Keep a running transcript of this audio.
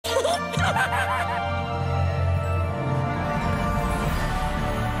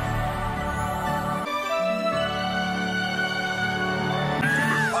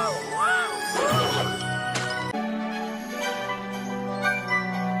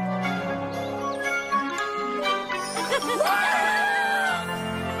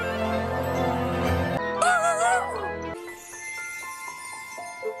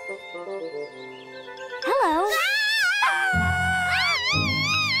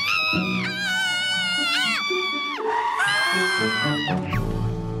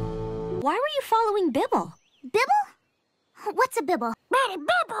Why were you following Bibble? Bibble? What's a bibble?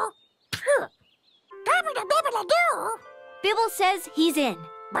 Bibble? Bibble says he's in.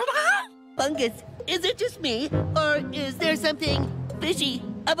 Bungus, is it just me, or is there something fishy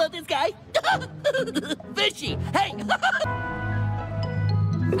about this guy? Fishy! Hey!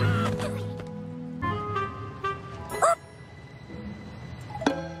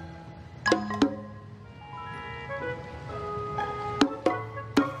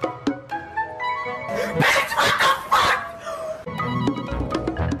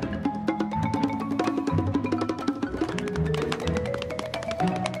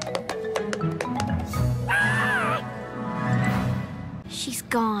 She's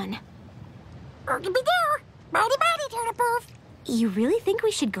gone. Body, turtle poof. You really think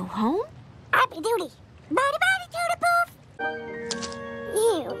we should go home? Happy duty. Body, turtle poof.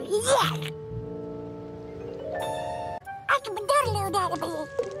 You, yeah. I can be dirty little daddy.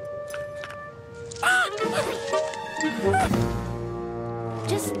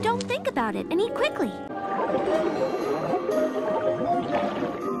 Just don't think about it and eat quickly.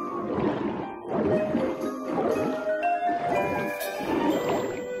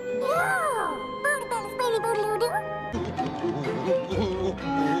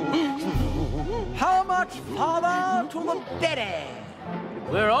 How much farther to the berry?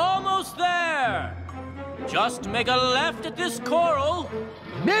 We're almost there. Just make a left at this coral.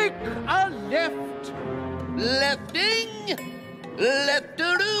 Make a left. Lefting!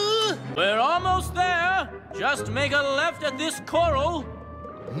 Leftaroo! We're almost there. Just make a left at this coral.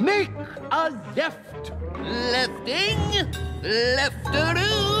 Make a left. Lefting!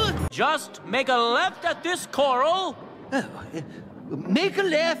 Leftaroo! Just make a left at this coral. Oh, make a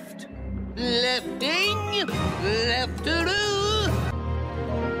left. Lefting! Leftaroo!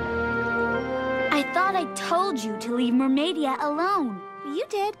 I thought I told you to leave Mermaidia alone. You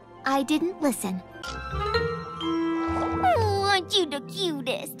did. I didn't listen. Oh, aren't you the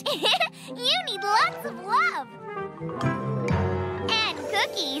cutest? You need lots of love. And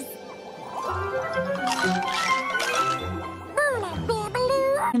cookies.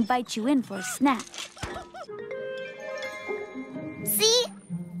 Invite you in for a snack. See?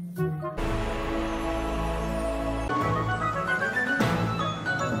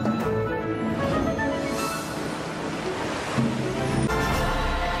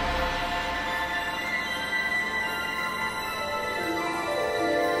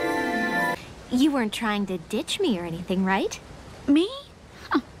 You weren't trying to ditch me or anything, right? Me?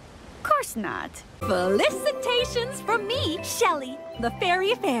 Of course not. Felicitations from me, Shelley, the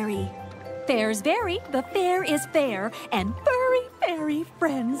fairy fairy. Fairs vary, the fair is fair, and furry fairy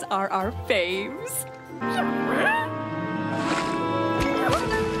friends are our faves.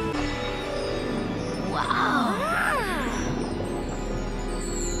 Wow.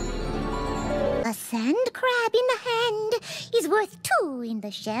 A sand crab in the hand is worth 2 in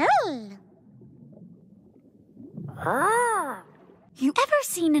the shell. You ever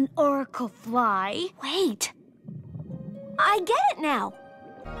seen an oracle fly? Wait. I get it now.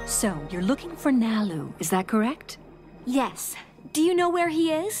 So, you're looking for Nalu, is that correct? Yes. Do you know where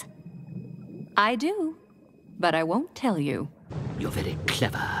he is? I do, but I won't tell you. You're very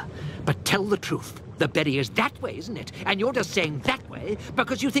clever. But tell the truth. The berry is that way, isn't it? And you're just saying that way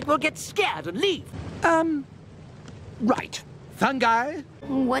because you think we'll get scared and leave. Right. Fungi?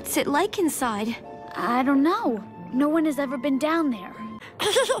 What's it like inside? I don't know. No one has ever been down there.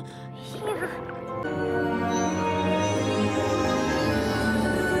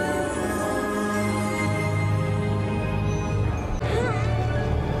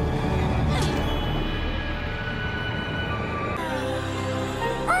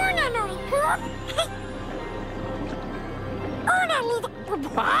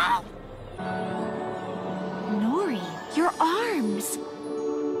 Nori, your arms.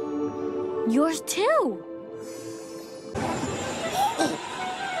 Yours too.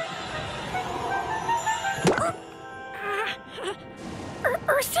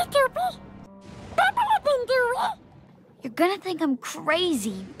 You're gonna think I'm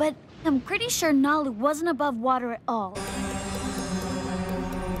crazy, but I'm pretty sure Nalu wasn't above water at all.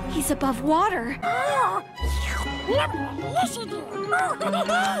 He's above water. Yes, you do.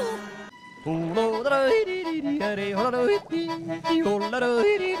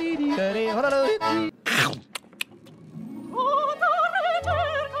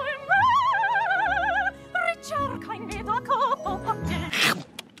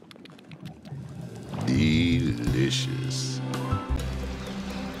 Delicious.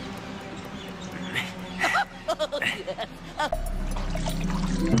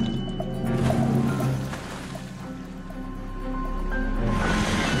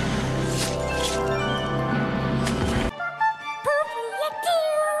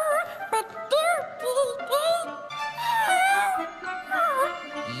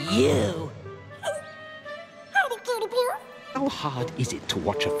 you. How hard is it to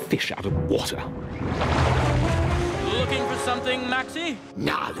watch a fish out of water? Looking for something, Maxie?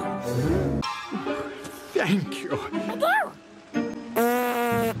 Nalu. Thank you. No!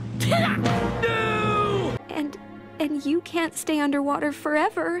 And you can't stay underwater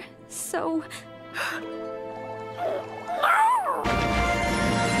forever, so...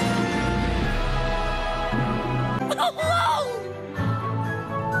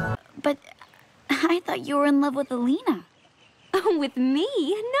 But I thought you were in love with Alina. Oh, with me?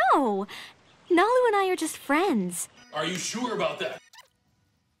 No. Nalu and I are just friends. Are you sure about that?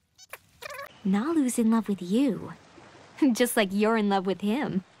 Nalu's in love with you. Just like you're in love with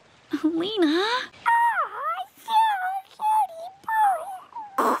him. Alina?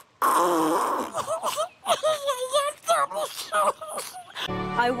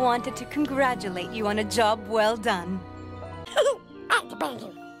 I wanted to congratulate you on a job well done.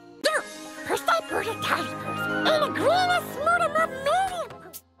 First I put a tiny person in a green smooth